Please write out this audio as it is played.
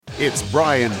It's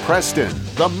Brian Preston,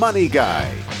 the Money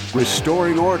Guy,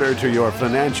 restoring order to your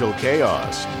financial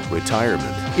chaos,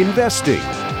 retirement, investing,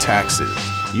 taxes.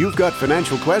 You've got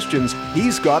financial questions,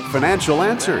 he's got financial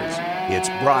answers. It's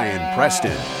Brian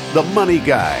Preston, the Money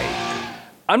Guy.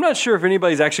 I'm not sure if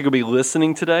anybody's actually going to be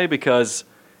listening today because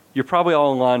you're probably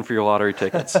all in line for your lottery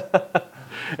tickets.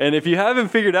 And if you haven't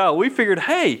figured out, we figured,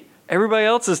 hey, everybody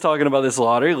else is talking about this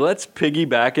lottery. Let's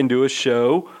piggyback and do a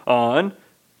show on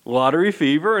Lottery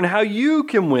Fever and how you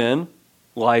can win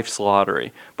life's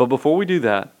lottery. But before we do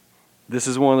that, this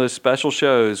is one of those special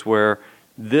shows where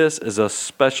this is a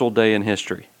special day in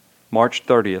history. March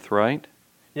 30th, right?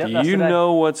 Yep, do you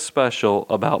know what's special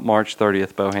about March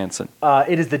 30th, Bo Hansen?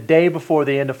 It is the day before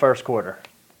the end of first quarter.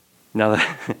 Now,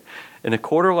 in a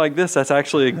quarter like this, that's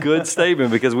actually a good statement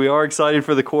because we are excited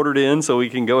for the quarter to end so we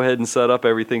can go ahead and set up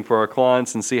everything for our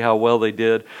clients and see how well they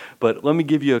did. But let me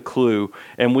give you a clue.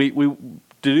 And we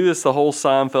to do this the whole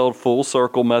Seinfeld full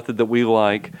circle method that we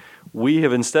like, we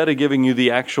have, instead of giving you the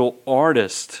actual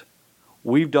artist,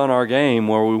 we've done our game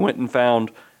where we went and found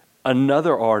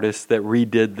another artist that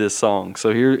redid this song.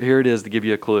 So here it is to give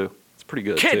you a clue. It's pretty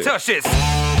good, Can't touch this.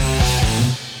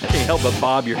 I can't help but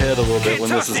bob your head a little bit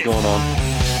when this is going on.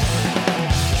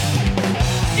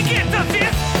 You can't touch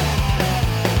this.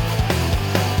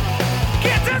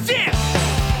 Can't touch this.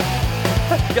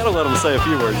 You gotta let them say a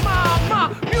few words.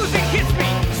 My music hits me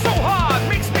so hard,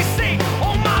 makes me sing.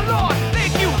 Oh my Lord,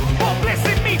 thank you for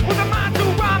blessing me with a mind to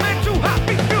rhyme and to hop.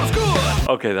 It feels good.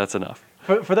 Okay, that's enough.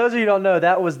 For those of you who don't know,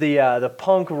 that was the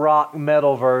punk rock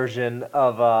metal version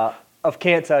of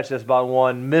Can't Touch This by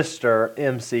one Mr.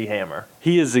 MC Hammer.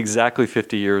 He is exactly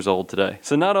 50 years old today.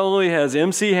 So not only has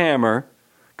MC Hammer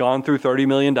gone through $30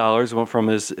 million, went from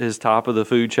his top of the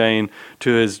food chain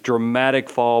to his dramatic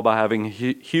fall by having a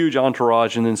huge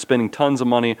entourage and then spending tons of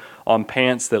money on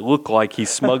pants that look like he's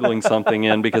smuggling something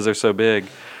in because they're so big.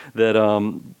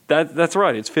 That's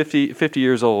right. It's 50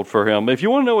 years old for him. If you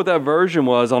want to know what that version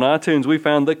was, on iTunes we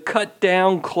found the Cut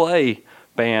Down Clay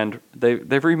band.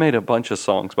 They've remade a bunch of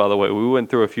songs, by the way. We went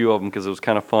through a few of them because it was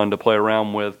kind of fun to play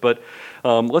around with. But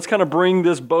let's kind of bring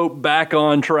this boat back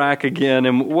on track again.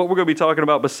 And what we're going to be talking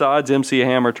about besides MC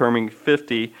Hammer turning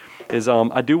 50 is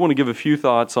I do want to give a few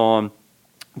thoughts on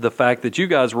the fact that you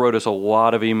guys wrote us a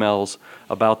lot of emails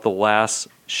about the last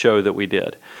show that we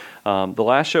did. The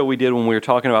last show we did when we were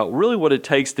talking about really what it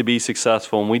takes to be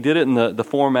successful, and we did it in the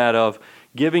format of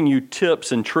giving you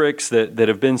tips and tricks that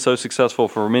have been so successful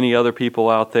for many other people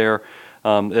out there.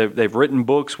 They've written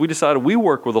books. We decided we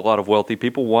work with a lot of wealthy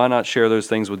people. Why not share those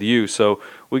things with you? So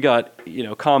we got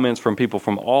comments from people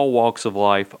from all walks of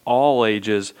life, all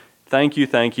ages. Thank you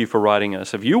for writing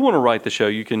us. If you want to write the show,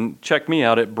 you can check me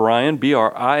out at Brian,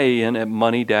 B-R-I-A-N, at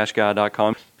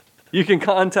money-guy.com. You can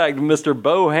contact Mr.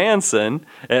 Bo Hansen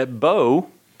at Bo,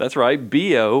 that's right,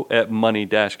 B-O, at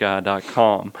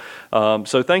money-guy.com.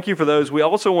 So thank you for those. We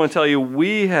also want to tell you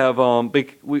we have, kind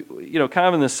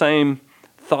of in the same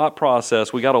thought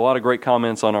process. We got a lot of great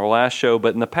comments on our last show,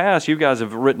 but in the past, you guys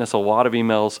have written us a lot of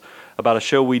emails about a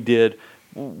show we did.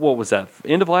 What was that,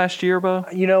 end of last year, Bo?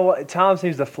 You know what? Time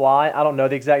seems to fly. I don't know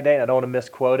the exact date. I don't want to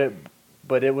misquote it.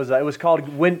 But it was called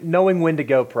Knowing When to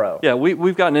Go Pro. Yeah,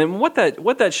 we've gotten in. What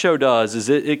that show does is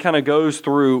it kind of goes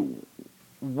through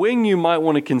when you might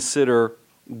want to consider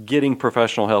getting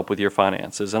professional help with your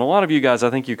finances. And a lot of you guys, I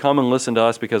think you come and listen to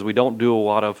us because we don't do a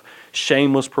lot of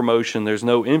shameless promotion. There's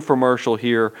no infomercial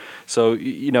here. So,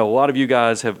 a lot of you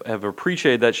guys have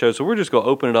appreciated that show. So we're just going to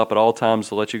open it up at all times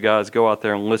to let you guys go out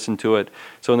there and listen to it.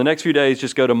 So in the next few days,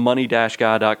 just go to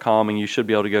money-guy.com and you should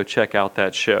be able to go check out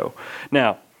that show.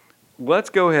 Now, let's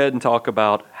go ahead and talk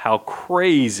about how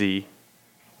crazy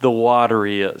the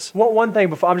lottery is. One thing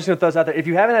before, I'm just going to throw this out there. If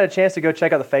you haven't had a chance to go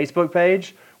check out the Facebook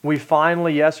page, we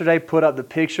finally yesterday put up the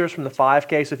pictures from the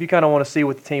 5K. So if you kind of want to see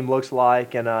what the team looks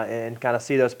like and kind of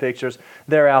see those pictures,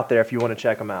 they're out there if you want to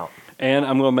check them out. And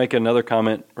I'm going to make another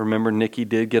comment. Remember, Nikki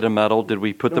did get a medal. Did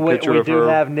we put the picture of her? We do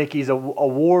have Nikki's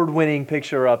award-winning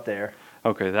picture up there.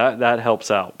 Okay, that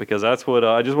helps out because that's what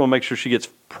I just want to make sure she gets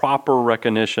proper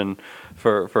recognition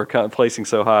for placing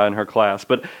so high in her class.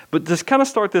 But just kind of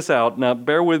start this out. Now,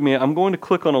 bear with me. I'm going to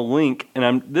click on a link,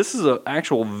 and this is an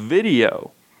actual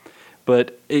video,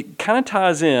 but it kind of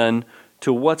ties in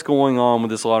to what's going on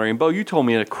with this lottery. And Bo, you told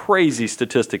me a crazy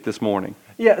statistic this morning.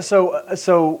 Yeah.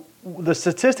 So the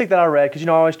statistic that I read, because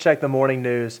I always check the morning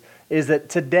news, is that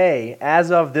today,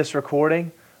 as of this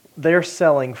recording, they're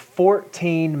selling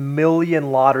 14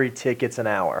 million lottery tickets an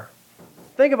hour.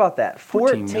 Think about that.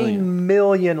 14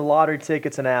 million lottery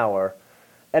tickets an hour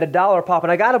at $1 pop.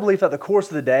 And I got to believe that the course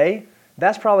of the day,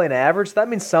 That's probably an average. That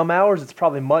means some hours it's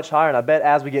probably much higher. And I bet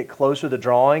as we get closer to the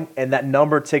drawing and that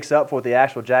number ticks up for what the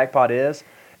actual jackpot is,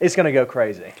 it's going to go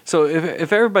crazy. So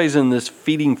if everybody's in this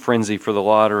feeding frenzy for the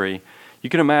lottery, you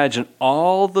can imagine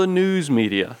all the news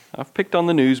media. I've picked on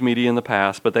the news media in the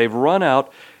past, but they've run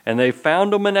out and they've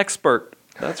found them an expert.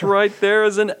 That's right, there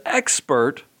is an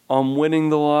expert on winning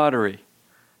the lottery.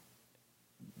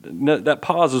 That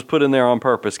pause was put in there on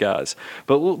purpose, guys.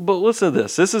 But listen to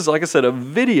this. This is, like I said, a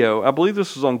video. I believe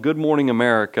this was on Good Morning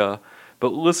America.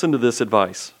 But listen to this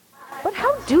advice. But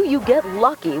how do you get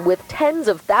lucky with tens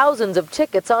of thousands of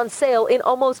tickets on sale in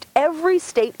almost every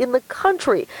state in the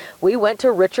country? We went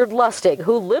to Richard Lustig,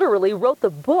 who literally wrote the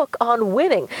book on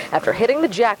winning after hitting the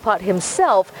jackpot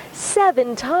himself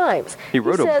 7 times. He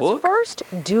wrote a book? First,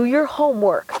 do your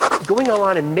homework. Going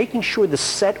online and making sure the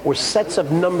set or sets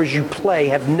of numbers you play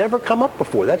have never come up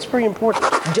before. That's very important.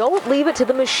 Don't leave it to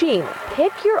the machine.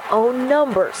 Pick your own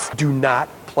numbers. Do not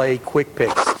play quick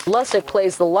picks. Lustig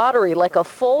plays the lottery like a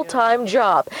full-time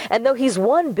job, and though he's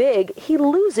won big, he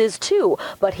loses too,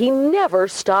 but he never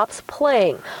stops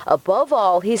playing. Above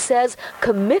all, he says,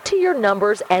 commit to your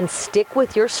numbers and stick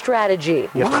with your strategy.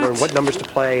 You have to learn what numbers to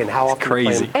play and how often to play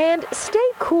Crazy. them. And stay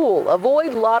cool.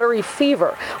 Avoid lottery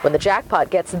fever. When the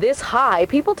jackpot gets this high,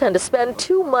 people tend to spend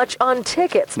too much on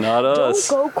tickets. Not us.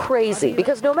 Don't go crazy,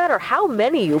 because no matter how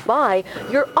many you buy,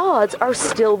 your odds are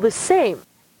still the same.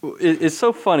 It's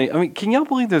so funny. I mean, can y'all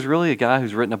believe there's really a guy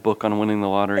who's written a book on winning the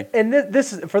lottery? And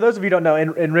this is, for those of you who don't know,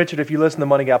 and Richard, if you listen to the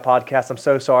Money Guy podcast, I'm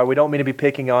so sorry. We don't mean to be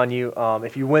picking on you.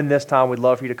 If you win this time, we'd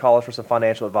love for you to call us for some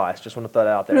financial advice. Just want to throw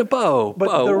that out there. Bo,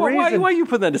 why are you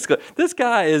putting that disclaimer? This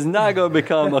guy is not going to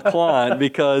become a client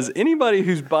because anybody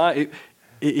who's buying...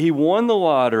 He won the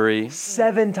lottery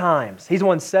 7 times. He's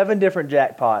won 7 different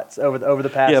jackpots over the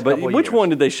past. Yeah, but couple which years. one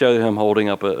did they show him holding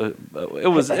up? It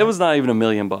was not even $1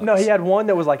 million. No, he had one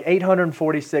that was like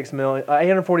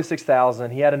 846,000.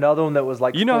 He had another one that was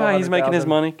like. You know how he's making his 400,000.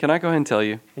 money? Can I go ahead and tell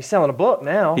you? He's selling a book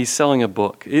now. He's selling a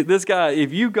book. This guy,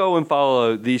 if you go and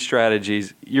follow these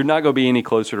strategies, you're not going to be any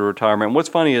closer to retirement. And what's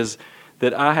funny is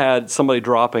that I had somebody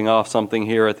dropping off something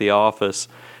here at the office.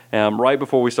 Right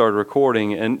before we started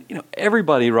recording, and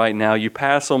everybody right now, you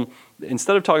pass them,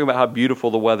 instead of talking about how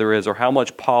beautiful the weather is or how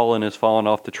much pollen is falling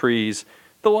off the trees,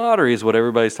 the lottery is what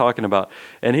everybody's talking about.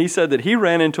 And he said that he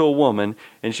ran into a woman,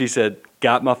 and she said,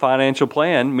 got my financial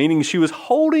plan, meaning she was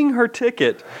holding her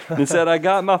ticket and said, I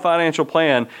got my financial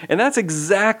plan. And that's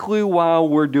exactly why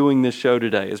we're doing this show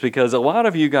today, is because a lot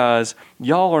of you guys,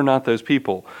 y'all are not those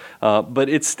people. But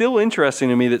it's still interesting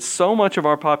to me that so much of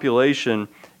our population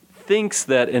thinks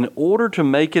that in order to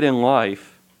make it in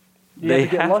life, they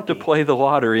have to play the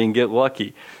lottery and get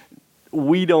lucky.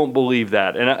 We don't believe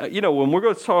that. And, when we're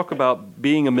going to talk about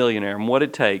being a millionaire and what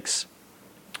it takes,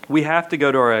 we have to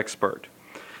go to our expert.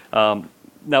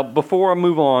 Now, before I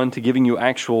move on to giving you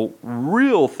actual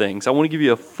real things, I want to give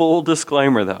you a full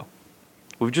disclaimer, though.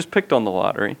 We've just picked on the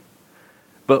lottery.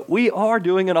 But we are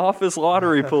doing an office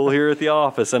lottery pool here at the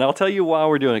office, and I'll tell you why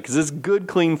we're doing it, because it's good,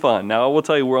 clean fun. Now, I will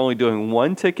tell you we're only doing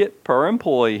 1 ticket per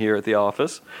employee here at the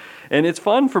office, and it's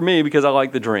fun for me because I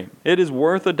like the dream. It is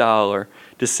worth $1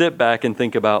 to sit back and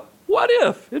think about, what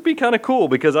if? It'd be kind of cool,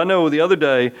 because I know the other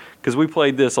day, because we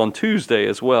played this on Tuesday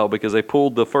as well, because they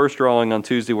pulled the first drawing on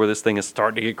Tuesday where this thing is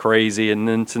starting to get crazy, and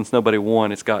then since nobody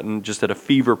won, it's gotten just at a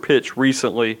fever pitch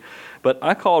recently. But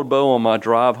I called Bo on my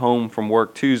drive home from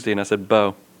work Tuesday, and I said,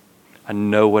 Bo, I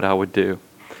know what I would do.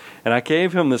 And I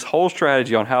gave him this whole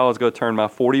strategy on how I was going to turn my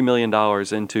 $40 million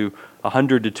into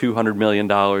 $100 to $200 million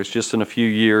just in a few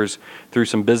years through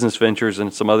some business ventures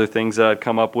and some other things that I'd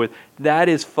come up with. That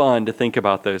is fun to think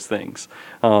about those things.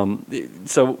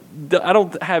 So I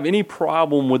don't have any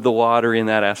problem with the lottery in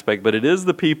that aspect, but it is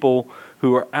the people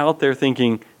who are out there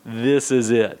thinking, this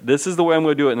is it. This is the way I'm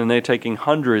going to do it. And then they're taking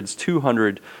hundreds,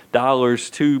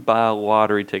 $200 to buy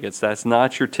lottery tickets. That's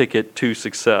not your ticket to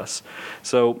success.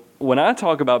 So when I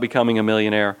talk about becoming a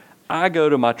millionaire, I go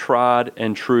to my tried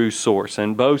and true source.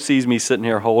 And Bo sees me sitting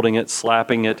here holding it,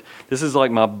 slapping it. This is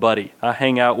like my buddy. I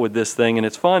hang out with this thing, and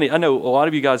it's funny. I know a lot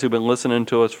of you guys who've been listening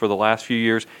to us for the last few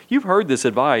years, you've heard this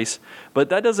advice, but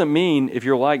that doesn't mean, if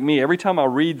you're like me, every time I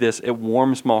read this, it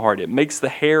warms my heart. It makes the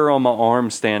hair on my arm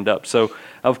stand up. So,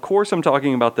 of course, I'm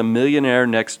talking about The Millionaire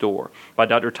Next Door by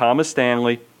Dr. Thomas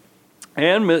Stanley.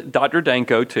 And Dr.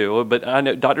 Danko, too. But I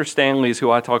know Dr. Stanley is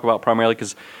who I talk about primarily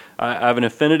because I have an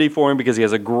affinity for him because he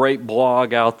has a great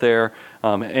blog out there.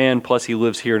 And plus he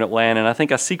lives here in Atlanta. And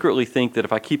I secretly think that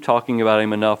if I keep talking about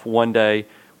him enough, one day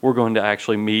we're going to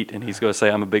actually meet and he's going to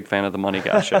say, I'm a big fan of the Money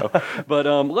Guy Show. But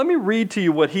let me read to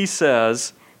you what he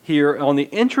says here on the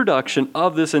introduction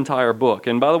of this entire book.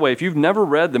 And by the way, if you've never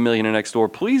read The Millionaire Next Door,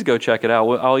 please go check it out.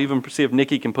 I'll even see if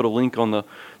Nikki can put a link on the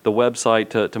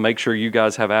website to make sure you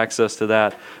guys have access to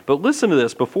that. But listen to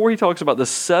this before he talks about the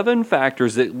 7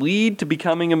 factors that lead to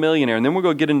becoming a millionaire. And then we're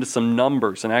going to get into some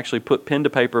numbers and actually put pen to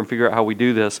paper and figure out how we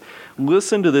do this.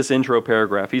 Listen to this intro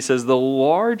paragraph. He says, the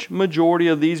large majority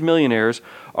of these millionaires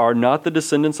are not the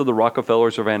descendants of the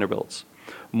Rockefellers or Vanderbilts.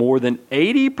 More than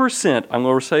 80%, I'm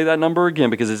going to say that number again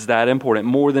because it's that important,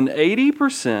 more than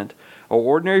 80% are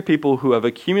ordinary people who have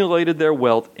accumulated their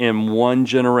wealth in one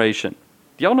generation.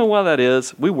 Do y'all know why that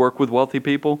is? We work with wealthy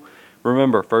people.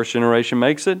 Remember, first generation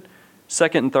makes it,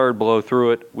 second and third blow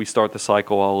through it, we start the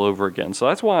cycle all over again. So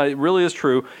that's why it really is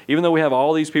true, even though we have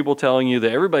all these people telling you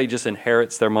that everybody just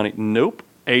inherits their money. Nope,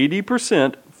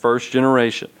 80% first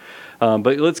generation.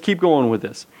 But let's keep going with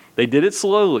this. They did it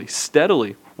slowly,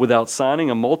 steadily, without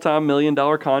signing a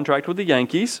multi-million-dollar contract with the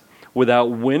Yankees, without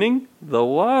winning the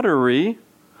lottery,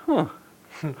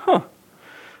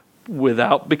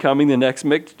 without becoming the next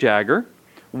Mick Jagger.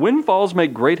 Windfalls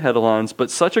make great headlines,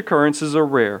 but such occurrences are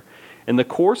rare. In the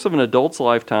course of an adult's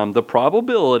lifetime, the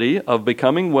probability of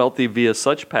becoming wealthy via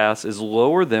such paths is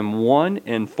lower than 1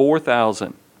 in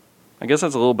 4,000. I guess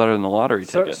that's a little better than the lottery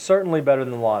ticket. Certainly better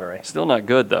than the lottery. Still not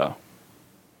good, though.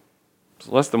 It's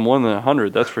less than 1 in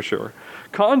 100, that's for sure.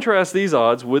 Contrast these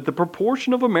odds with the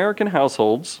proportion of American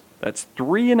households, that's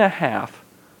 3.5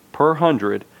 per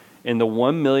 100, in the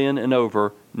 1 million and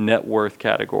over net worth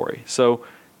category. So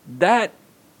that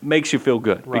makes you feel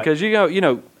good. Right. Because,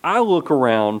 I look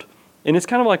around, and it's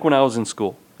kind of like when I was in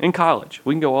school, in college.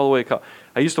 We can go all the way to college.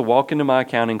 I used to walk into my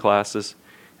accounting classes,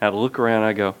 and I'd look around, and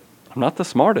I go, I'm not the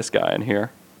smartest guy in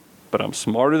here, but I'm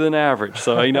smarter than average,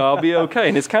 so I'll be okay.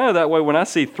 And it's kind of that way when I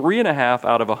see 3.5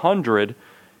 out of 100.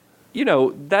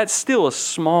 That's still a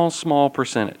small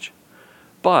percentage.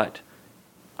 But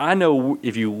I know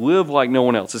if you live like no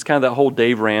one else, it's kind of that whole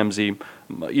Dave Ramsey,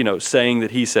 saying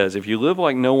that he says, if you live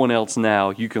like no one else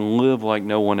now, you can live like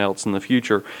no one else in the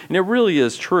future. And it really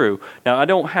is true. Now, I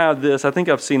don't have this. I think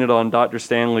I've seen it on Dr.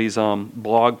 Stanley's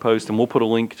blog post, and we'll put a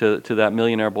link to that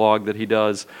millionaire blog that he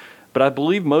does. But I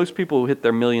believe most people who hit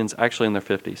their millions actually in their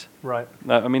 50s. Right.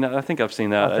 I think I've seen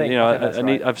that. I think that's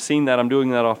right. I've seen that. I'm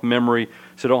doing that off memory,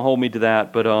 so don't hold me to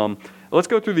that. But let's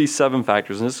go through these 7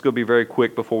 factors, and this is going to be very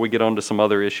quick before we get on to some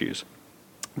other issues.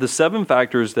 The 7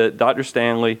 factors that Dr.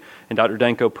 Stanley and Dr.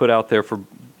 Danko put out there for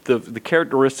the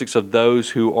characteristics of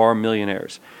those who are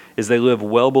millionaires is they live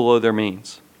well below their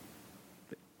means.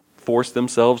 Force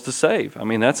themselves to save.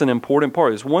 That's an important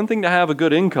part. It's one thing to have a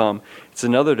good income. It's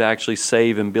another to actually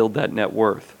save and build that net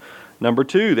worth. Number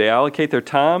 2, they allocate their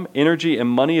time, energy, and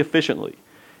money efficiently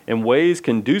in ways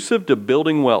conducive to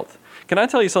building wealth. Can I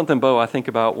tell you something, Bo, I think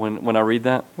about when I read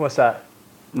that? What's that?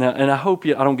 Now, and I hope I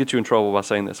don't get you in trouble by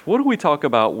saying this. What do we talk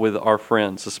about with our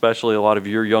friends, especially a lot of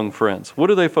your young friends? What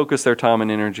do they focus their time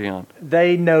and energy on?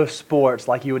 They know sports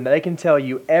like you would. They can tell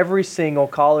you every single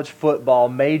college football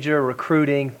major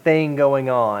recruiting thing going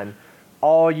on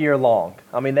all year long.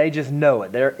 They just know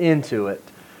it. They're into it.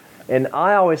 And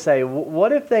I always say,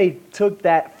 what if they took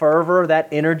that fervor, that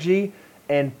energy,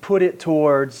 and put it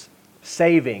towards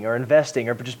saving or investing,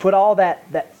 or just put all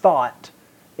that thought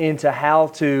into how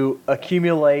to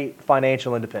accumulate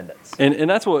financial independence. And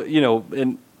that's what,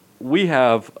 and we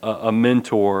have a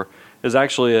mentor, is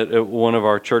actually at one of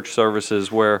our church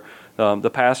services where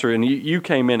the pastor, and you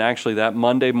came in actually that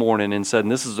Monday morning and said,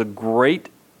 and this is a great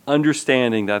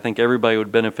understanding that I think everybody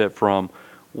would benefit from.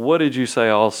 What did you say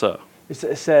also? It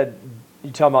said,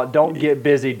 you're talking about don't get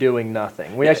busy doing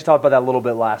nothing. We actually talked about that a little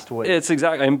bit last week. It's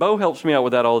exactly, and Bo helps me out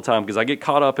with that all the time because I get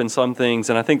caught up in some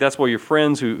things, and I think that's where your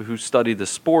friends who study the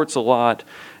sports a lot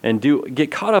and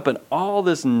get caught up in all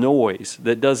this noise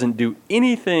that doesn't do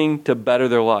anything to better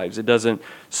their lives. It doesn't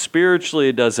spiritually,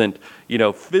 it doesn't,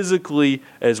 physically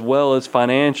as well as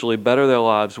financially better their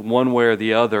lives one way or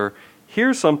the other.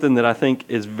 Here's something that I think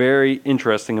is very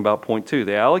interesting about point 2.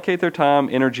 They allocate their time,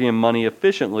 energy, and money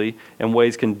efficiently in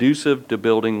ways conducive to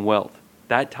building wealth.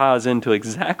 That ties into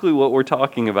exactly what we're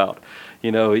talking about.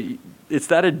 It's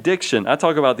that addiction. I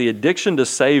talk about the addiction to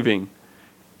saving.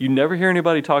 You never hear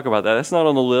anybody talk about that. That's not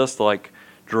on the list like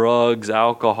drugs,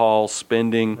 alcohol,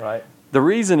 spending. Right. The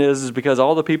reason is because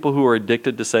all the people who are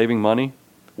addicted to saving money,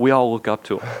 we all look up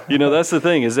to them. That's the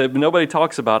thing, is that nobody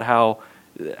talks about how,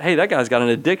 hey, that guy's got an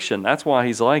addiction. That's why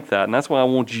he's like that. And that's why I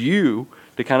want you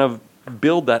to kind of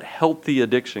build that healthy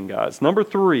addiction, guys. Number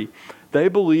 3, they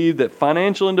believe that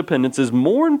financial independence is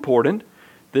more important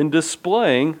than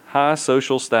displaying high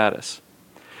social status.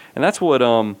 And that's what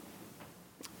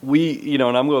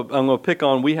and I'm going to pick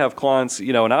on, we have clients,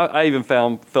 and I even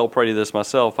fell prey to this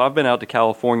myself. I've been out to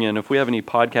California, and if we have any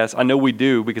podcasts, I know we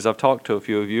do because I've talked to a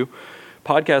few of you,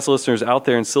 podcast listeners out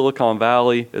there in Silicon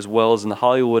Valley as well as in the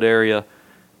Hollywood area.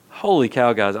 Holy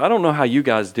cow, guys. I don't know how you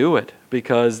guys do it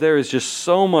because there is just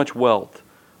so much wealth.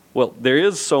 Well, there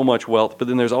is so much wealth, but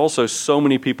then there's also so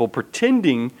many people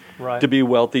pretending to be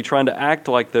wealthy, trying to act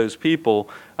like those people.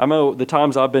 I know the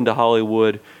times I've been to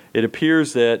Hollywood, it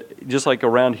appears that just like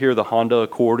around here, the Honda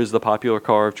Accord is the popular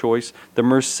car of choice. The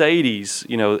Mercedes,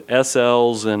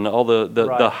 SLs and all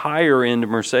the higher end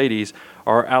Mercedes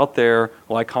are out there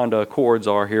like Honda Accords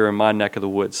are here in my neck of the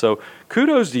woods. So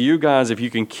kudos to you guys if you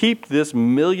can keep this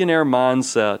millionaire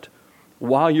mindset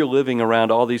while you're living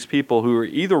around all these people who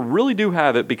either really do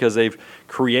have it because they've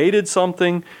created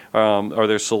something, or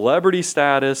their celebrity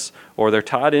status, or they're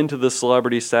tied into the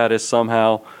celebrity status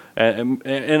somehow,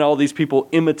 and all these people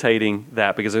imitating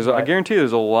that. Because I guarantee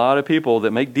there's a lot of people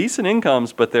that make decent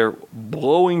incomes, but they're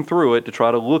blowing through it to try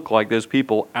to look like those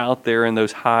people out there in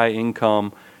those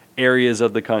high-income areas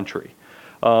of the country.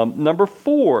 Number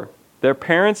 4, their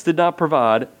parents did not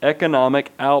provide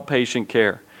economic outpatient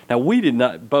care. Now, we did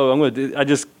not, Bo, I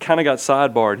just kind of got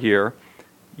sidebarred here.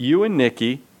 You and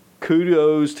Nikki,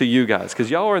 kudos to you guys, because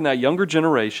y'all are in that younger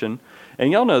generation,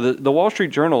 and y'all know the Wall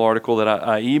Street Journal article that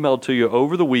I emailed to you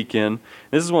over the weekend.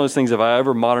 This is one of those things, if I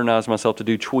ever modernized myself to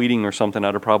do tweeting or something,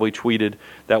 I'd have probably tweeted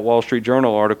that Wall Street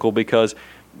Journal article because,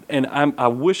 and I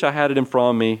wish I had it in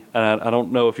front of me, and I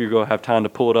don't know if you're going to have time to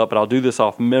pull it up, but I'll do this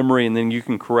off memory, and then you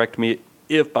can correct me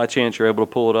if by chance you're able to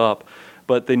pull it up.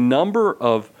 But the number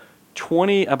of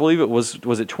 20, I believe it was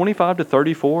it 25 to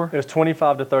 34? It was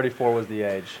 25 to 34 was the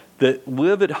age. That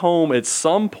live at home at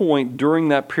some point during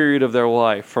that period of their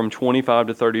life from 25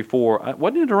 to 34.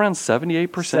 Wasn't it around 78%?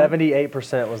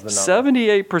 78% was the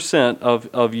number. 78%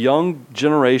 of young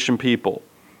generation people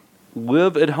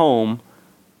live at home.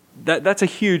 That's a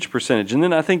huge percentage. And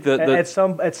then I think that at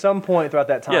some point throughout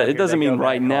that time. Yeah, it doesn't mean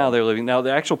right now they're living. Now,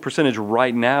 the actual percentage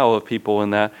right now of people in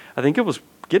that, I think it was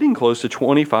getting close to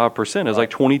 25%. It was like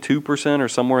 22% or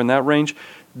somewhere in that range.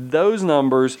 Those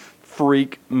numbers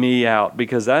freak me out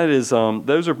because that is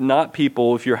those are not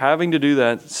people. If you're having to do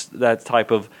that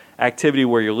type of activity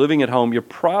where you're living at home,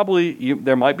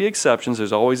 there might be exceptions.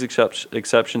 There's always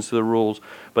exceptions to the rules.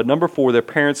 But number 4, their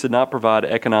parents did not provide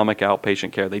economic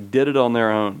outpatient care. They did it on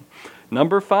their own.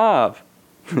 Number 5.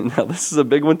 Now, this is a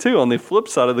big one, too, on the flip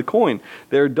side of the coin.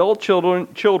 Their adult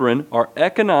children are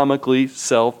economically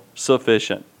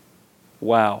self-sufficient.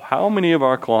 Wow. How many of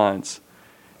our clients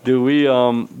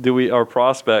our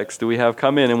prospects, do we have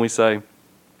come in and we say,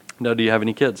 no, do you have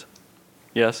any kids?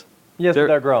 Yes? Yes, but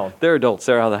they're grown. They're adults.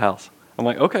 They're out of the house. I'm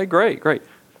like, okay, great.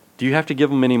 Do you have to give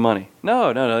them any money?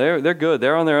 No. They're good.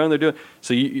 They're on their own. They're doing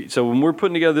so. When we're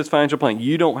putting together this financial plan,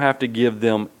 you don't have to give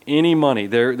them any money.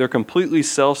 They're completely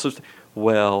self-sufficient.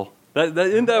 Well,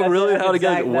 isn't that really how to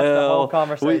get? Well, the whole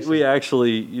conversation. we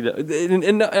actually,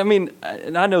 and I mean,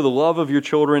 and I know the love of your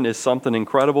children is something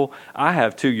incredible. I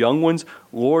have 2 young ones.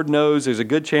 Lord knows there's a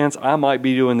good chance I might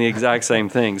be doing the exact same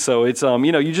thing. So it's,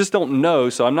 you just don't know.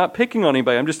 So I'm not picking on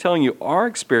anybody. I'm just telling you our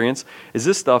experience is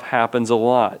this stuff happens a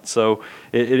lot. So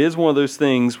it is one of those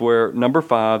things where number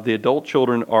 5, the adult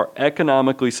children are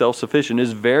economically self-sufficient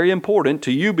is very important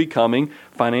to you becoming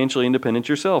financially independent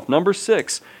yourself. Number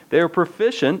 6, they are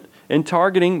proficient in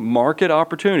targeting market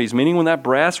opportunities, meaning when that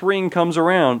brass ring comes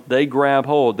around, they grab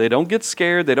hold. They don't get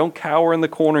scared. They don't cower in the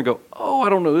corner and go, oh, I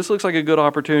don't know, this looks like a good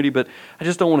opportunity, but I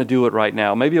just don't want to do it right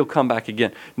now. Maybe it'll come back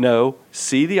again. No,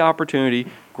 see the opportunity,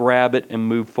 grab it, and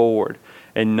move forward.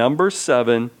 And number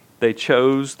 7, they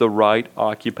chose the right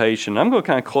occupation. I'm going to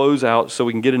kind of close out so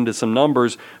we can get into some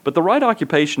numbers, but the right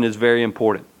occupation is very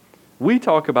important. We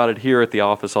talk about it here at the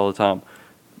office all the time.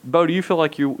 Bo, do you feel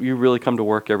like you really come to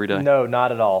work every day? No,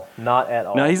 not at all. Not at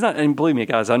all. No, he's not, and believe me,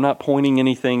 guys, I'm not pointing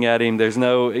anything at him. There's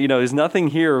there's nothing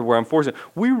here where I'm forcing.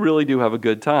 We really do have a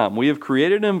good time. We have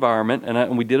created an environment,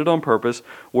 and we did it on purpose,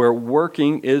 where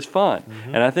working is fun.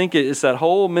 Mm-hmm. And I think it's that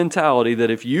whole mentality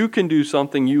that if you can do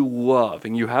something you love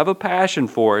and you have a passion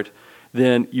for it,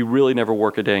 then you really never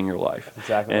work a day in your life.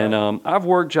 Exactly. And I've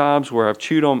worked jobs where I've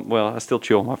I still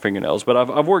chew on my fingernails, but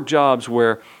I've worked jobs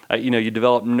where you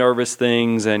develop nervous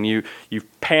things and you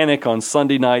panic on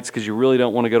Sunday nights because you really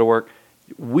don't want to go to work.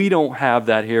 We don't have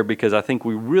that here because I think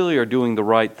we really are doing the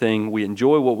right thing. We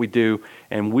enjoy what we do,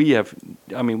 and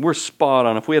we're spot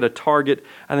on. If we had a target,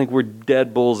 I think we're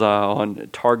dead bullseye on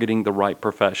targeting the right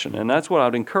profession. And that's what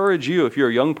I'd encourage you if you're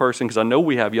a young person, because I know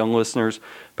we have young listeners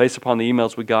based upon the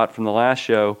emails we got from the last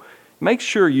show. Make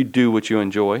sure you do what you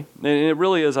enjoy. And it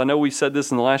really is, I know we said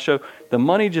this in the last show, the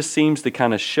money just seems to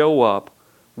kind of show up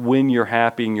when you're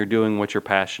happy and you're doing what your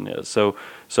passion is. So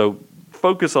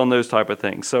focus on those type of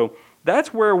things. So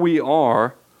that's where we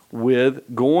are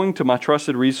with going to my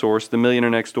trusted resource, the Millionaire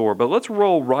Next Door. But let's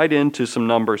roll right into some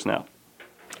numbers now.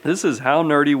 This is how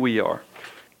nerdy we are.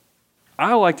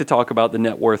 I like to talk about the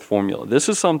net worth formula. This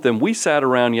is something we sat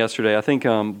around yesterday. I think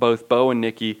both Bo and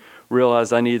Nikki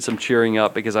realized I needed some cheering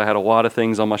up because I had a lot of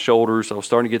things on my shoulders. I was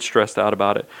starting to get stressed out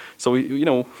about it. So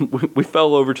we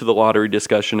fell over to the lottery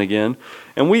discussion again.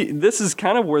 And this is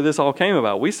kind of where this all came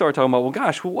about. We started talking about, well,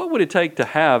 gosh, what would it take to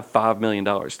have $5 million,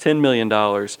 $10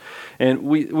 million? And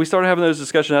we started having those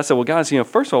discussions. I said, well, guys,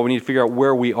 first of all, we need to figure out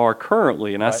where we are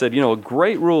currently. And I said, a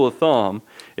great rule of thumb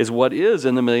is what is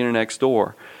in the Millionaire Next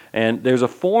Door. And there's a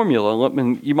formula.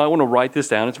 You might want to write this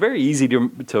down. It's very easy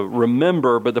to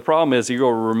remember, but the problem is you're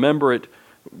going to remember it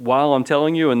while I'm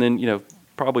telling you, and then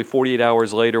probably 48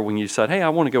 hours later when you decide, hey, I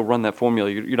want to go run that formula,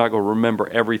 you're not going to remember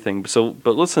everything.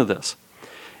 But listen to this.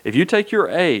 If you take your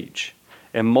age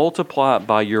and multiply it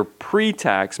by your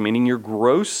pre-tax, meaning your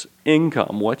gross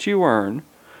income, what you earn,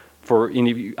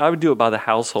 I would do it by the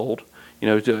household.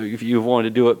 If you wanted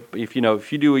to do it,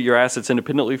 if you do your assets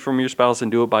independently from your spouse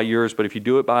and do it by yours, but if you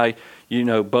do it by,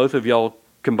 both of y'all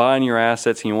combine your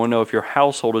assets and you want to know if your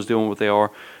household is doing what they are,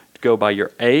 go by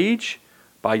your age,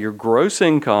 by your gross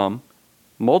income,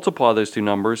 multiply those two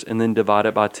numbers, and then divide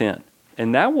it by 10.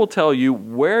 And that will tell you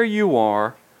where you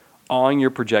are on your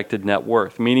projected net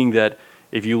worth, meaning that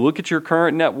if you look at your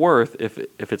current net worth, if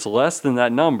it's less than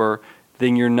that number,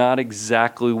 then you're not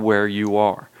exactly where you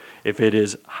are. If it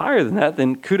is higher than that,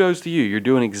 then kudos to you. You're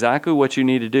doing exactly what you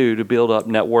need to do to build up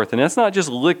net worth. And that's not just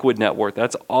liquid net worth.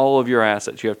 That's all of your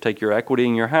assets. You have to take your equity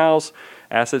in your house,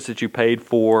 assets that you paid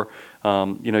for.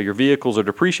 Your vehicles are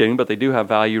depreciating, but they do have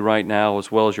value right now,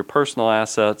 as well as your personal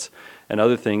assets and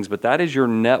other things. But that is your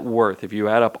net worth. If you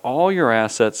add up all your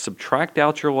assets, subtract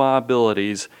out your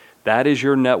liabilities, that is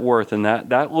your net worth. And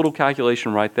that little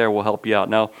calculation right there will help you out.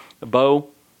 Now, Bo,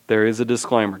 there is a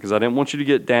disclaimer because I didn't want you to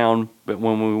get down, but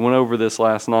when we went over this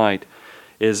last night,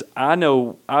 I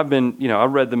know I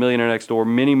read The Millionaire Next Door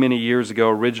many, many years ago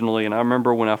originally, and I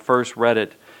remember when I first read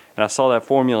it and I saw that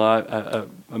formula,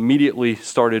 I immediately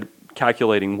started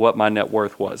calculating what my net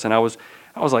worth was. And I was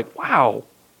like, wow,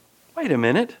 wait a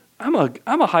minute, I'm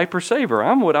a hyper saver.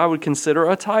 I'm what I would consider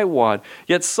a tightwad.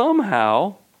 Yet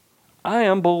somehow I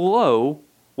am below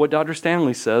what Dr.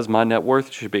 Stanley says my net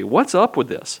worth should be. What's up with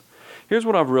this? Here's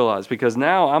what I've realized, because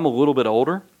now I'm a little bit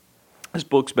older. This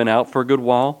book's been out for a good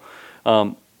while.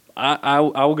 I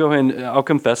will go ahead and I'll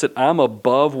confess it. I'm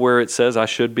above where it says I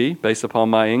should be based upon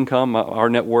my income. Our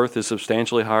net worth is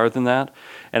substantially higher than that.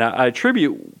 And I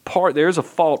attribute there's a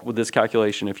fault with this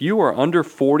calculation. If you are under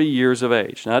 40 years of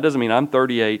age, now that doesn't mean I'm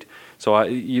 38, so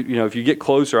if you get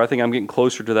closer, I think I'm getting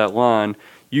closer to that line,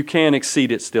 you can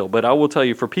exceed it still. But I will tell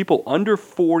you, for people under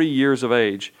 40 years of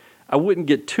age, I wouldn't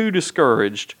get too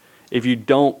discouraged if you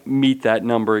don't meet that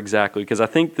number exactly, because I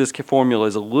think this formula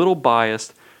is a little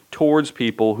biased towards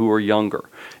people who are younger.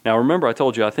 Now remember, I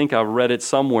told you, I think I read it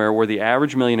somewhere where the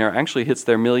average millionaire actually hits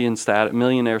their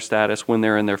millionaire status when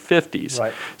they're in their 50s.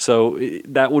 Right. So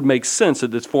that would make sense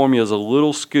that this formula is a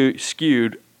little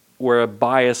skewed, where a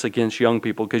bias against young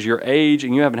people, because your age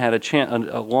and you haven't had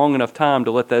a long enough time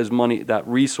to let that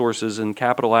resources and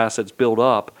capital assets build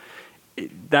up.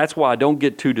 That's why I don't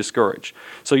get too discouraged.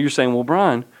 So you're saying, well,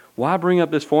 Brian, why bring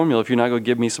up this formula if you're not going to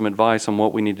give me some advice on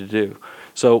what we need to do?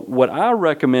 So what I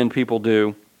recommend people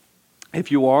do, if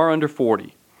you are under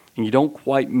 40 and you don't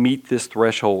quite meet this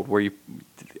threshold where you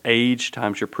age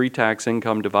times your pre-tax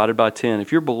income divided by 10,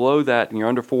 if you're below that and you're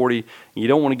under 40 and you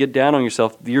don't want to get down on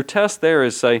yourself, your test there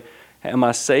is say, am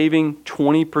I saving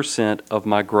 20% of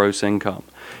my gross income?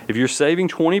 If you're saving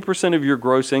 20% of your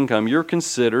gross income, you're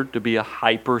considered to be a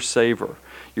hyper saver.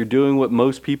 You're doing what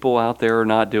most people out there are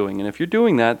not doing. And if you're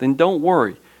doing that, then don't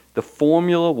worry. The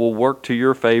formula will work to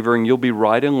your favor and you'll be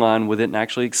right in line with it and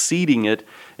actually exceeding it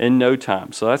in no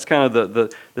time. So that's kind of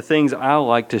the things I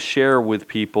like to share with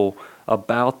people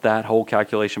about that whole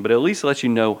calculation. But at least it lets you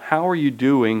know how are you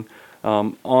doing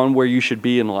on where you should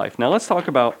be in life. Now let's talk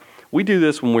about, we do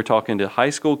this when we're talking to high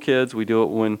school kids. We do it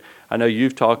when, I know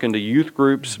you've talking to youth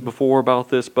groups before about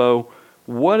this, Bo.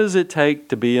 What does it take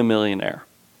to be a millionaire?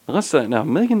 Let's say, now, $1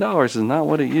 million is not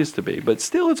what it used to be, but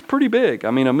still it's pretty big.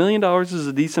 I mean, $1 million is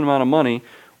a decent amount of money.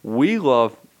 We'd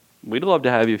love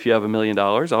to have you if you have $1 million.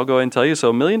 I'll go ahead and tell you.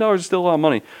 So $1 million is still a lot of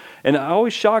money. And I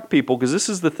always shock people because this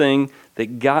is the thing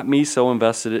that got me so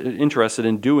interested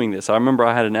in doing this. I remember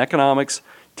I had an economics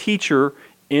teacher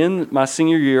in my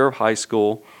senior year of high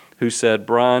school who said,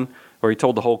 Brian, or he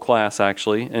told the whole class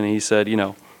actually, and he said,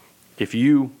 if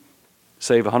you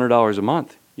save $100 a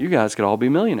month, you guys could all be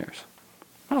millionaires.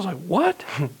 I was like, what?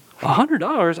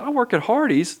 $100? I work at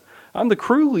Hardee's. I'm the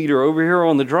crew leader over here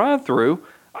on the drive-thru.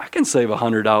 I can save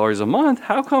 $100 a month.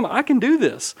 How come I can do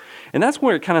this? And that's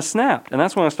where it kind of snapped. And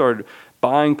that's when I started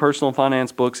buying personal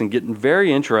finance books and getting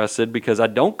very interested, because I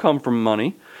don't come from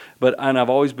money, and I've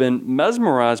always been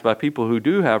mesmerized by people who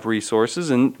do have resources,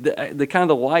 and the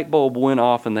kind of light bulb went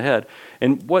off in the head.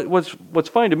 And what's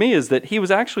funny to me is that he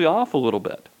was actually off a little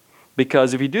bit.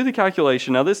 Because if you do the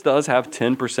calculation, now this does have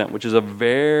 10%, which is a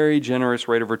very generous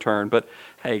rate of return. But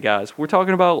hey, guys, we're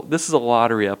talking about, this is a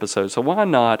lottery episode, so why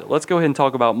not? Let's go ahead and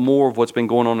talk about more of what's been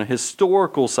going on the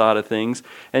historical side of things,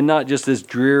 and not just this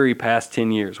dreary past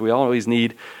 10 years. We always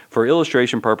need, for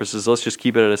illustration purposes, let's just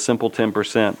keep it at a simple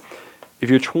 10%. If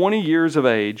you're 20 years of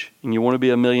age and you want to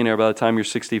be a millionaire by the time you're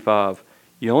 65,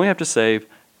 you only have to save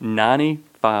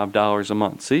 $95 a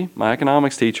month. See, my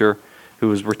economics teacher, who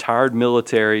was retired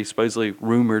military, supposedly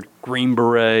rumored Green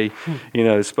Beret,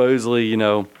 supposedly, he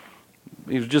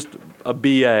was just a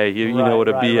BA. You know what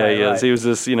a BA is. Right. He was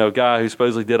this, guy who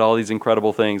supposedly did all these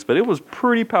incredible things. But it was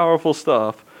pretty powerful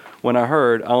stuff when I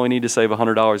heard I only need to save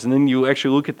 $100. And then you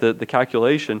actually look at the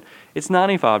calculation, it's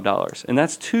 $95. And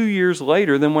that's 2 years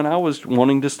later than when I was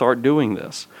wanting to start doing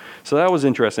this. So that was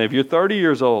interesting. If you're 30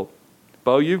 years old,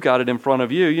 Bo, you've got it in front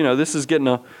of you. This is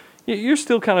getting you're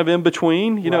still kind of in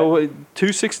between,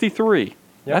 263. Yep.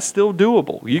 That's still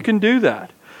doable. You can do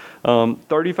that.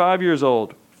 35 years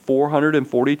old,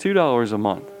 $442 a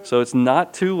month. So it's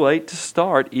not too late to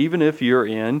start, even if you're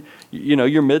in,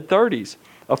 your mid-30s.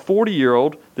 A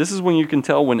 40-year-old, this is when you can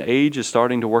tell when age is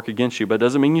starting to work against you, but it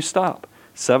doesn't mean you stop.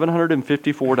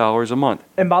 $754 a month.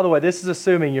 And by the way, this is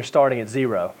assuming you're starting at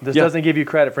zero. This doesn't give you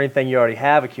credit for anything you already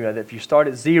have accumulated. If you start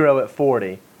at zero at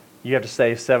 40, you have to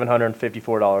save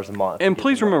 $754 a month. And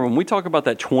please remember, when we talk about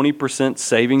that 20%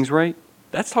 savings rate,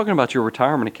 that's talking about your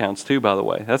retirement accounts too, by the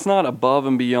way. That's not above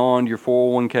and beyond your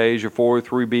 401ks, your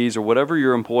 403bs, or whatever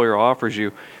your employer offers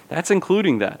you. That's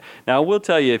including that. Now, I will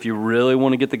tell you, if you really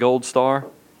want to get the gold star,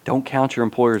 don't count your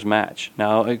employer's match.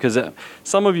 Now, because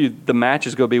some of you, the match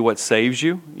is going to be what saves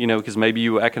you, because maybe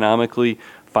you economically,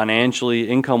 financially,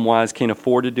 income-wise can't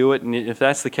afford to do it. And if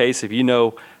that's the case, if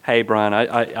hey, Brian,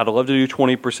 I'd love to do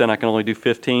 20%, I can only do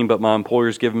 15%, but my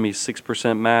employer's giving me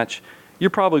 6% match,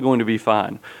 you're probably going to be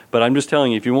fine. But I'm just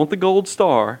telling you, if you want the gold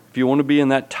star, if you want to be in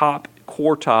that top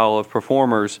quartile of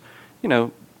performers,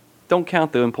 don't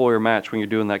count the employer match when you're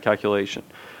doing that calculation.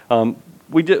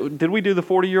 Did we do the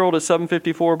 40-year-old at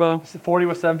 $754, Bo? 40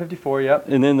 was $754, yep.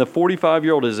 And then the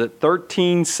 45-year-old is at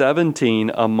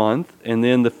 $1,317 a month, and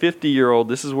then the 50-year-old,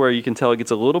 this is where you can tell it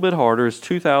gets a little bit harder, is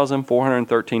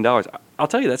 $2,413. I'll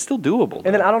tell you, that's still doable.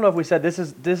 And then I don't know if we said this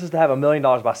is to have $1 million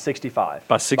by 65.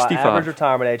 By 65. By average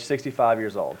retirement age, 65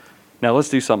 years old. Now let's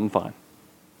do something fun.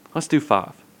 Let's do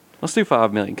 5. Let's do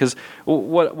 5 million, because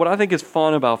what I think is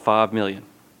fun about 5 million.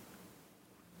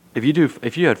 If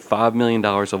you had $5 million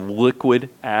of liquid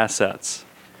assets,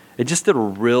 it just did a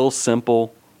real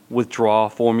simple withdrawal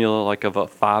formula, like of a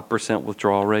 5%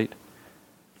 withdrawal rate.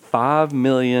 $5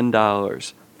 million,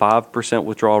 5%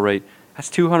 withdrawal rate. That's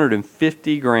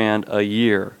 $250,000 a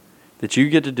year that you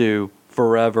get to do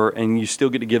forever, and you still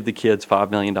get to give the kids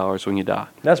 $5 million when you die.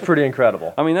 That's pretty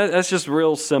incredible. I mean, that's just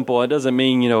real simple. It doesn't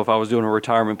mean, if I was doing a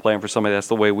retirement plan for somebody, that's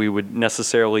the way we would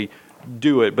necessarily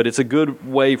do it, but it's a good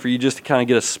way for you just to kind of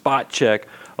get a spot check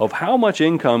of how much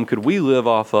income could we live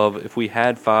off of if we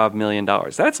had $5 million.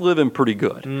 That's living pretty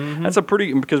good.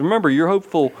 Mm-hmm. Because remember, you're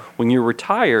hopeful when you're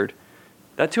retired,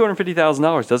 that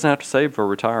 $250,000 doesn't have to save for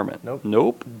retirement.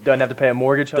 Nope. Doesn't have to pay a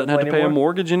mortgage. Doesn't have to pay a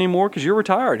mortgage anymore because you're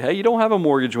retired. Hey, you don't have a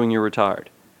mortgage when you're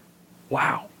retired.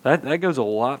 Wow. That goes a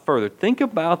lot further. Think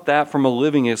about that from a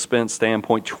living expense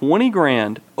standpoint.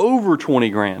 $20,000, over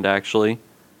 $20,000 actually,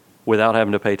 without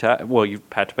having to pay tax. Well, you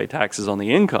have to pay taxes on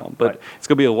the income, but right. It's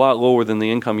going to be a lot lower than the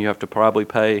income you have to probably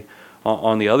pay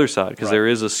on the other side, because there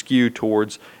is a skew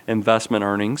towards investment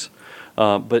earnings.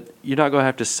 But you're not going to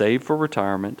have to save for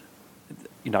retirement.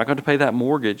 You're not going to pay that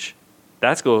mortgage.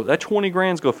 That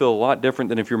 $20,000 is going to feel a lot different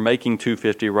than if you're making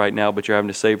 $250,000 right now, but you're having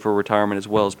to save for retirement as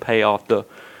well as pay off the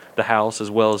house, as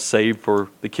well as save for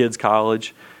the kids'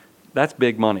 college. That's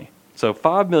big money. So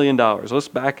 $5 million. Let's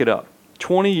back it up.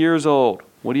 20 years old.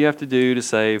 What do you have to do to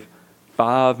save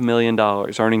 $5 million,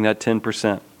 earning that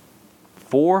 10%?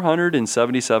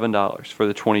 $477 for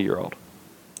the 20-year-old.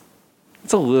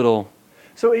 It's a little.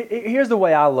 So here's the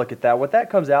way I look at that. What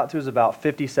that comes out to is about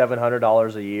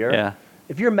 $5,700 a year. Yeah.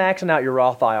 If you're maxing out your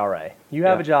Roth IRA, you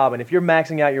have a job, and if you're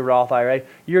maxing out your Roth IRA,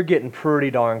 you're getting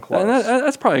pretty darn close. And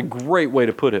that's probably a great way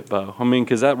to put it, Bo. I mean,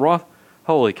 because that Roth,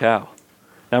 holy cow.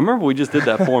 Now, remember, we just did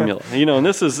that formula. And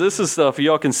this is stuff,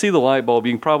 y'all can see the light bulb.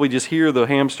 You can probably just hear the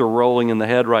hamster rolling in the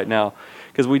head right now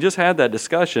because we just had that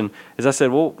discussion. As I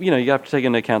said, well, you have to take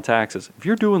into account taxes. If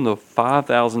you're doing the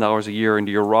 $5,000 a year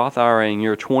into your Roth IRA and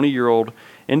you're a 20-year-old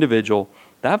individual,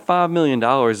 that $5 million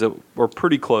that are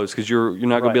pretty close because you're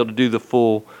not going to be able to do the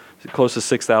full close to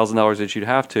 $6,000 that you'd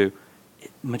have to.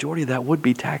 Majority of that would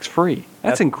be tax-free.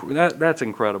 That's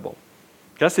incredible.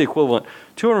 That's the equivalent.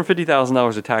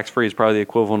 $250,000 of tax-free is probably the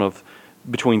equivalent of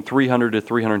between $300,000 to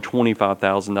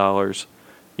 $325,000.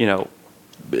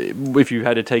 If you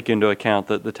had to take into account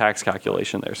the tax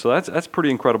calculation there, so that's pretty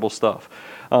incredible stuff.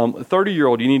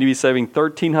 30-year-old, you need to be saving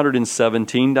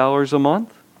 $1,317 a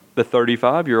month. The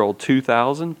 35-year-old,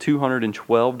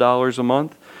 $2,212 a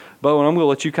month. Bo, and I'm going to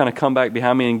let you kind of come back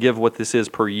behind me and give what this is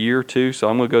per year too. So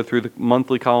I'm going to go through the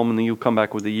monthly column and then you'll come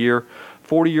back with the year.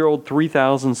 40-year-old,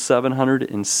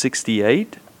 $3,768.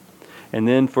 And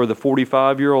then for the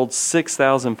 45-year-old,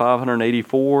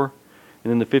 $6,584. And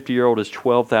then the 50-year-old is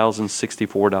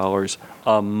 $12,064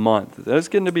 a month. That's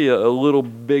getting to be a little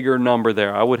bigger number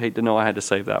there. I would hate to know I had to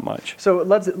save that much. So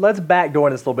let's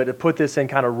backdoor this a little bit to put this in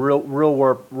kind of real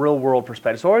world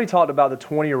perspective. So I already talked about the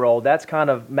 20-year-old. That's kind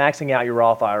of maxing out your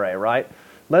Roth IRA, right?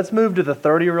 Let's move to the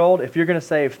 30-year-old. If you're going to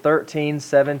save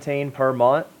 $13,017 per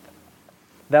month,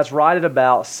 that's right at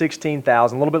about $16,000, a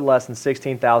little bit less than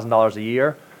 $16,000 a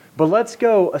year. But let's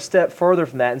go a step further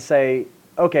from that and say,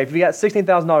 okay, if you got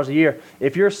 $16,000 a year,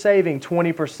 if you're saving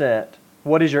 20%,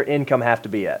 what does your income have to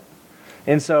be at?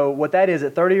 And so what that is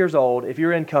at 30 years old, if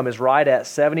your income is right at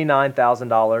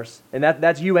 $79,000, and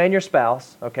that's you and your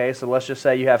spouse, okay, so let's just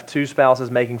say you have two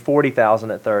spouses making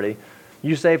 $40,000 at 30,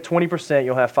 you save 20%,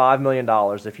 you'll have $5 million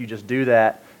if you just do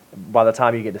that by the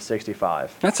time you get to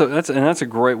 65. That's a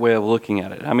great way of looking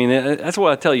at it. I mean, that's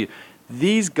what I tell you.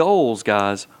 These goals,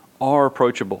 guys, are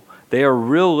approachable. They are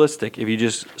realistic if you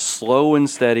just slow and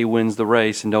steady wins the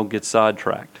race and don't get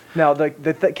sidetracked. Now,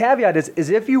 the caveat is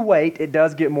if you wait, it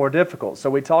does get more difficult. So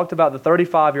we talked about the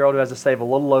 35-year-old who has to save a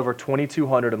little over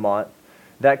 $2,200 a month.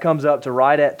 That comes up to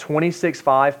right at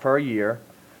 $26,500 per year.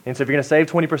 And so if you're going to save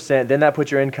 20%, then that puts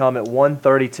your income at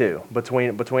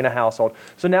 $132,000 between a household.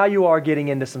 So now you are getting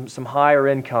into some higher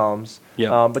incomes.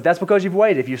 Yeah. But that's because you've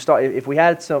waited. If we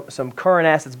had some current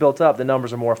assets built up, the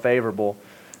numbers are more favorable.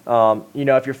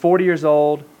 If you're 40 years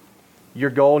old, your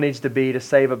goal needs to be to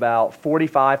save about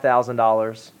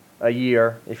 $45,000 a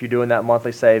year if you're doing that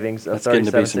monthly savings of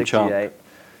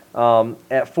 $37.68.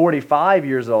 At 45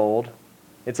 years old,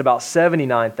 it's about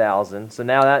 $79,000. So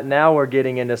now we're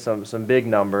getting into some big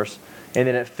numbers. And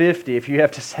then at 50, if you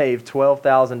have to save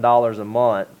 $12,000 a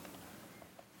month,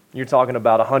 you're talking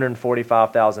about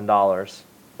 $145,000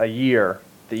 a year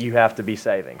that you have to be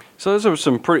saving. So those are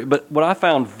some but what I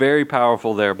found very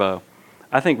powerful there, Bo,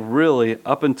 I think really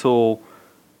up until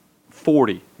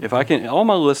 40, if I can, all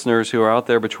my listeners who are out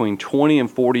there between 20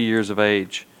 and 40 years of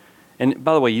age, and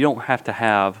by the way, you don't have to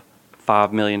have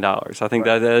 $5 million. I think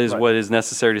that is what is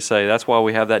necessary to say. That's why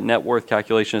we have that net worth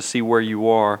calculation to see where you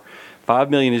are. $5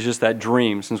 million is just that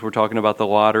dream, since we're talking about the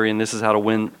lottery, and this is how to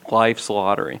win life's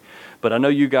lottery. But I know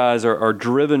you guys are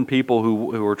driven people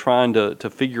who are trying to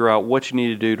figure out what you need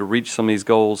to do to reach some of these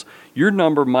goals. Your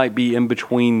number might be in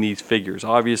between these figures.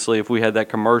 Obviously, if we had that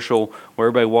commercial where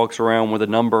everybody walks around with a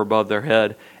number above their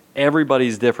head,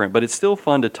 everybody's different. But it's still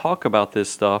fun to talk about this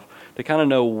stuff, to kind of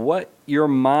know what your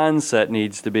mindset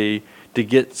needs to be to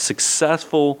get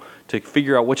successful, to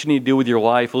figure out what you need to do with your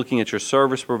life, looking at your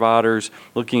service providers,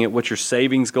 looking at what your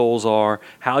savings goals are,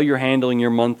 how you're handling your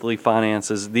monthly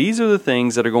finances. These are the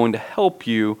things that are going to help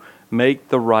you make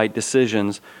the right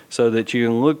decisions so that you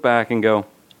can look back and go,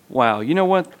 wow, you know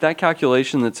what? That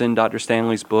calculation that's in Dr.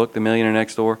 Stanley's book, The Millionaire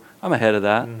Next Door, I'm ahead of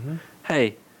that. Mm-hmm.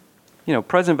 Hey,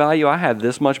 present value, I have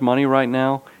this much money right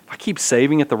now. If I keep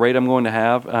saving at the rate I'm going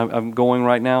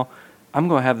right now, I'm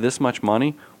going to have this much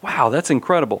money. Wow, that's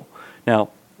incredible. Now,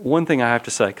 one thing I have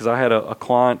to say, because I had a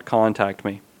client contact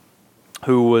me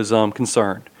who was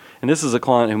concerned. And this is a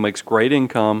client who makes great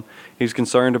income. He's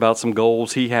concerned about some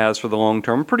goals he has for the long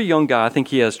term. Pretty young guy. I think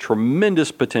he has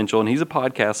tremendous potential, and he's a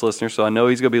podcast listener, so I know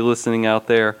he's going to be listening out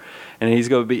there. And he's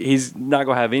not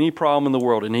going to have any problem in the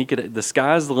world. And the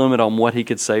sky's the limit on what he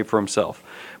could save for himself.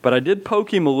 But I did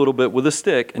poke him a little bit with a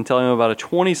stick and tell him about a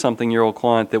 20-something-year-old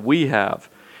client that we have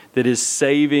that is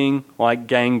saving like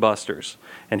gangbusters.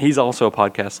 And he's also a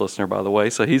podcast listener, by the way,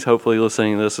 so he's hopefully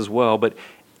listening to this as well, but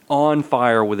on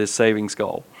fire with his savings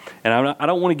goal. And I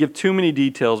don't want to give too many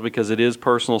details because it is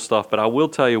personal stuff, but I will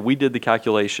tell you, we did the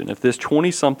calculation. If this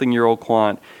 20-something-year-old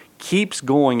client keeps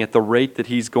going at the rate that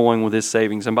he's going with his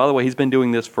savings, and by the way, he's been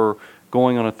doing this for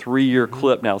going on a 3-year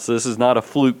clip now. So this is not a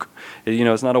fluke.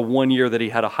 It's not a 1 year that he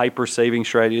had a hyper saving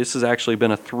strategy. This has actually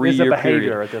been a 3-year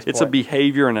period. At this it's a point.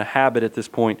 behavior and a habit at this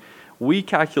point. We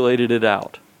calculated it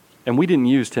out, and we didn't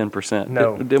use 10%.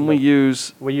 No. Didn't we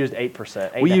use? We used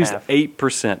 8%. We used 8%,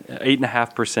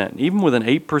 8.5%. Even with an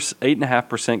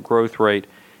 8.5% growth rate,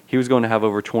 he was going to have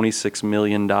over $26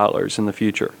 million in the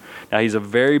future. Now, he's a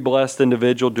very blessed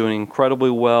individual, doing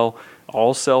incredibly well,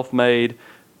 all self-made,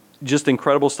 just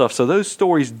incredible stuff. So those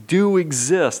stories do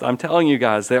exist. I'm telling you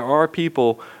guys, there are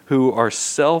people who are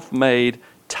self-made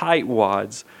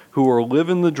tightwads who are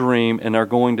living the dream and are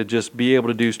going to just be able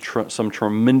to do some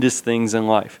tremendous things in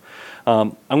life.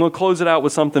 I'm going to close it out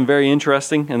with something very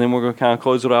interesting, and then we're going to kind of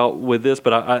close it out with this.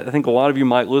 But I think a lot of you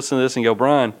might listen to this and go,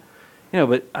 Brian,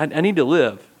 but I need to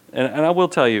live. And I will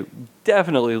tell you,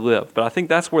 definitely live. But I think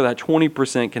that's where that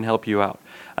 20% can help you out.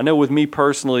 I know with me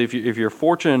personally, if you're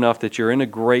fortunate enough that you're in a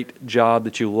great job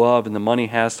that you love and the money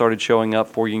has started showing up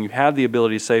for you and you have the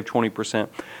ability to save 20%,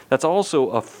 that's also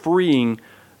a freeing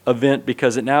event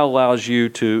because it now allows you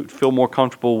to feel more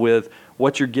comfortable with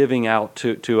what you're giving out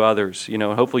to others.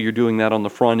 Hopefully you're doing that on the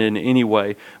front end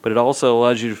anyway, but it also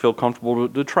allows you to feel comfortable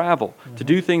to travel, to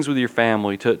do things with your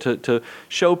family, to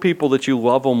show people that you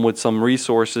love them with some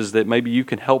resources that maybe you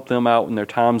can help them out in their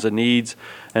times of needs,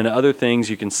 and other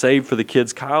things you can save for the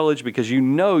kids' college because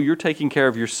you're taking care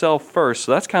of yourself first.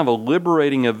 So that's kind of a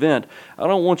liberating event. I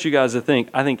don't want you guys to think,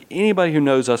 I think anybody who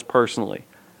knows us personally,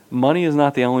 money is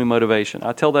not the only motivation.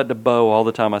 I tell that to Bo all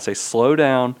the time. I say, slow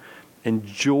down.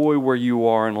 Enjoy where you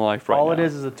are in life right now. All it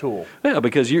is a tool. Yeah,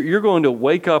 because you're going to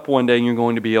wake up one day and you're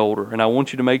going to be older. And I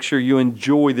want you to make sure you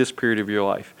enjoy this period of your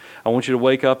life. I want you to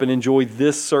wake up and enjoy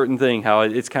this certain thing, how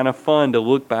it's kind of fun to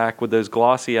look back with those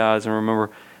glossy eyes and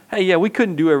remember, hey, yeah, we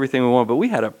couldn't do everything we wanted, but we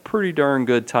had a pretty darn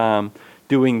good time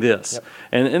doing this. Yep.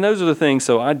 And those are the things.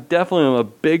 So I definitely am a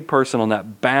big person on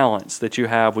that balance that you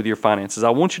have with your finances. I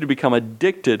want you to become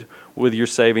addicted with your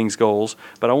savings goals,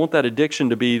 but I want that addiction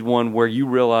to be one where you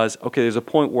realize, okay, there's a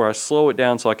point where I slow it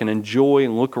down so I can enjoy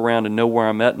and look around and know where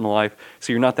I'm at in life,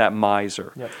 so you're not that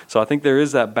miser. Yep. So I think there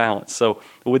is that balance. So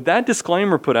with that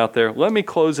disclaimer put out there, let me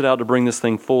close it out to bring this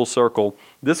thing full circle.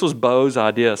 This was Bo's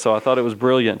idea, so I thought it was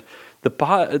brilliant. The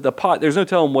pot, there's no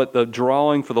telling what the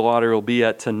drawing for the lottery will be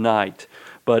at tonight.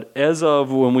 But as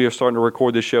of when we are starting to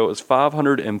record this show, it was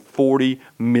 $540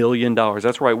 million.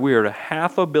 That's right, we are at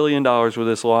 $500 million with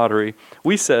this lottery.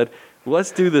 We said, let's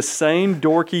do the same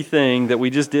dorky thing that we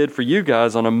just did for you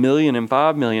guys on $1 million and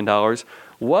 $5 million.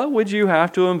 What would you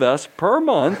have to invest per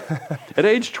month at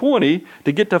age 20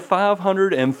 to get to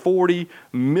 $540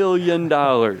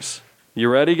 million? You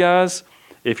ready, guys?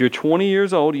 If you're 20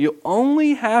 years old, you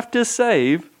only have to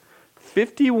save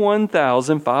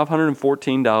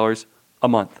 $51,514 a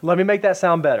month. Let me make that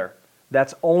sound better.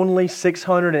 That's only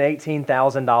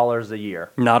 $618,000 a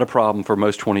year. Not a problem for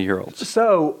most 20-year-olds.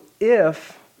 So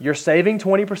if you're saving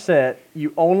 20%,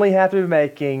 you only have to be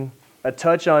making a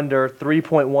touch under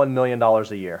 $3.1 million a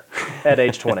year at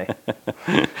age 20.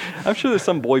 I'm sure there's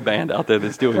some boy band out there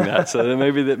that's doing that. So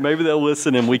maybe they'll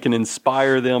listen and we can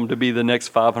inspire them to be the next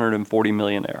 540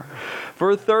 millionaire.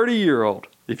 For a 30-year-old,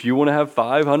 if you want to have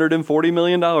 $540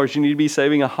 million, you need to be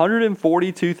saving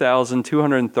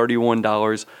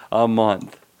 $142,231 a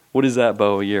month. What is that,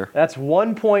 Bo, a year? That's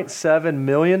 $1.7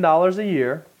 million a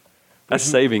year. That's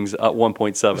savings at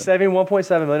 1.7. Saving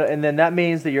 $1.7 million, and then that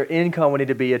means that your income would need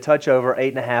to be a touch over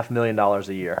 $8.5 million a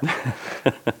year.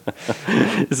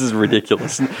 This is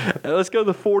ridiculous. Let's go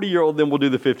to the 40-year-old, then we'll do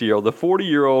the 50-year-old. The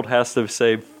 40-year-old has to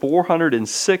save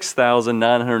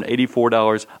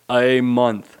 $406,984 a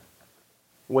month.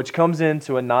 Which comes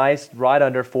into a nice right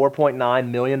under $4.9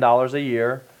 million a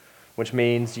year, which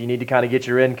means you need to kind of get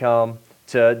your income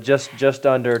to just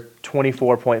under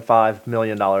 $24.5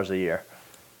 million a year.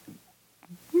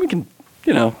 We can,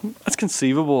 that's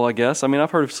conceivable, I guess. I mean,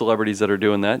 I've heard of celebrities that are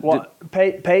doing that. Well,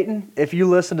 Peyton, if you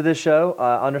listen to this show,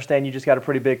 I understand you just got a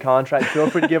pretty big contract. Feel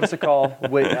free to give us a call.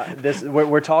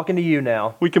 We're talking to you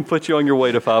now. We can put you on your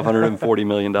way to $540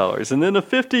 million. And then a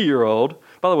 50-year-old,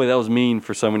 by the way, that was mean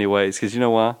for so many ways, because you know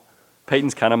why?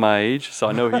 Peyton's kind of my age, so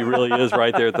I know he really is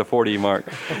right there at the 40 mark.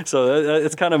 So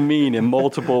it's kind of mean in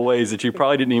multiple ways that you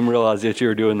probably didn't even realize that you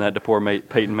were doing that to poor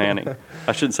Peyton Manning.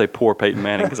 I shouldn't say poor Peyton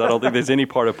Manning because I don't think there's any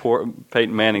part of poor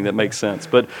Peyton Manning that makes sense.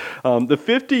 But the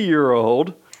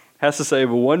 50-year-old has to save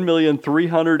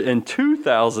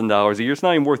 $1,302,000 a year. It's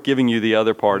not even worth giving you the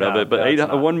other part of it, but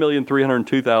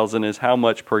 $1,302,000 is how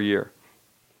much per year?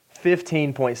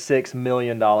 $15.6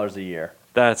 million a year.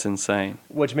 That's insane.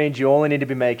 Which means you only need to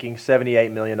be making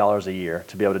 $78 million a year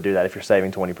to be able to do that if you're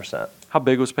saving 20%. How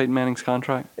big was Peyton Manning's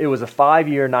contract? It was a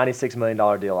 5-year, $96 million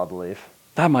deal, I believe.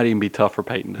 That might even be tough for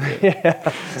Peyton to do.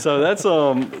 Yeah. So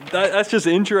that's just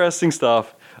interesting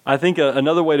stuff. I think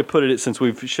another way to put it, since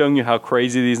we've shown you how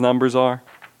crazy these numbers are,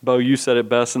 Bo, you said it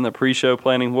best in the pre-show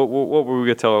planning. What were we going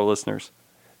to tell our listeners?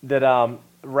 That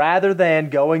rather than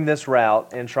going this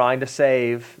route and trying to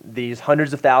save these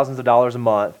hundreds of thousands of dollars a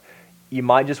month, you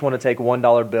might just want to take a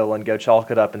 $1 bill and go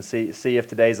chalk it up and see if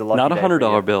today's a lucky Not day. Not a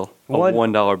 $100 bill, a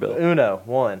 $1 bill. Uno,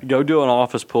 one. Go do an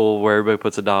office pool where everybody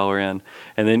puts $1 in.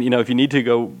 And then, if you need to,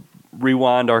 go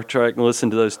rewind our track and listen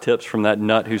to those tips from that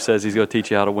nut who says he's going to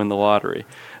teach you how to win the lottery.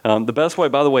 The best way,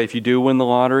 by the way, if you do win the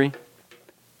lottery,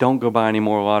 don't go buy any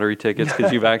more lottery tickets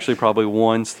because you've actually probably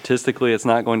won. Statistically, it's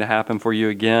not going to happen for you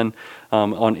again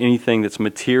on anything that's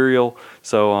material.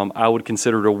 So I would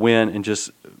consider it a win and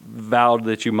just vowed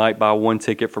that you might buy one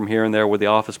ticket from here and there with the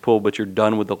office pool, but you're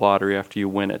done with the lottery after you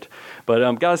win it.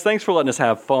 But guys, thanks for letting us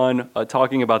have fun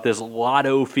talking about this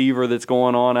lotto fever that's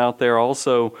going on out there.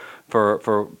 Also,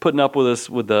 for putting up with us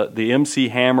with the MC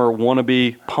Hammer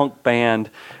wannabe punk band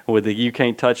with the You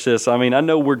Can't Touch This. I mean, I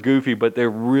know we're goofy, but there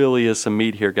really is some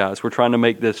meat here, guys. We're trying to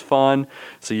make this fun,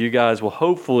 so you guys will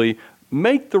hopefully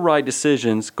make the right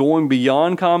decisions, going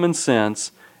beyond common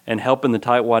sense and helping the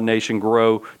Tightwad Nation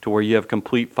grow to where you have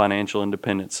complete financial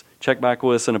independence. Check back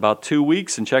with us in about 2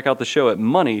 weeks and check out the show at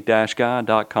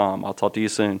money-guy.com. I'll talk to you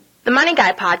soon. The Money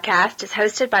Guy podcast is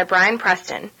hosted by Brian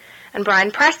Preston, and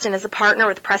Brian Preston is a partner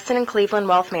with Preston & Cleveland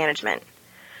Wealth Management.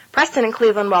 Preston &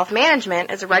 Cleveland Wealth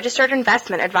Management is a registered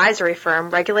investment advisory firm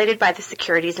regulated by the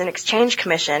Securities and Exchange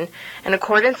Commission in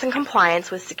accordance and compliance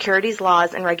with securities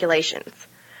laws and regulations.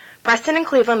 Preston &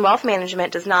 Cleveland Wealth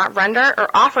Management does not render or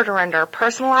offer to render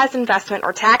personalized investment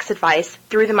or tax advice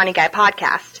through the Money Guy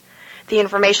podcast. The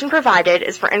information provided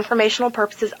is for informational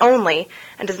purposes only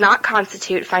and does not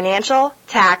constitute financial,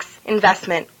 tax,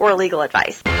 investment, or legal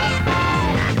advice.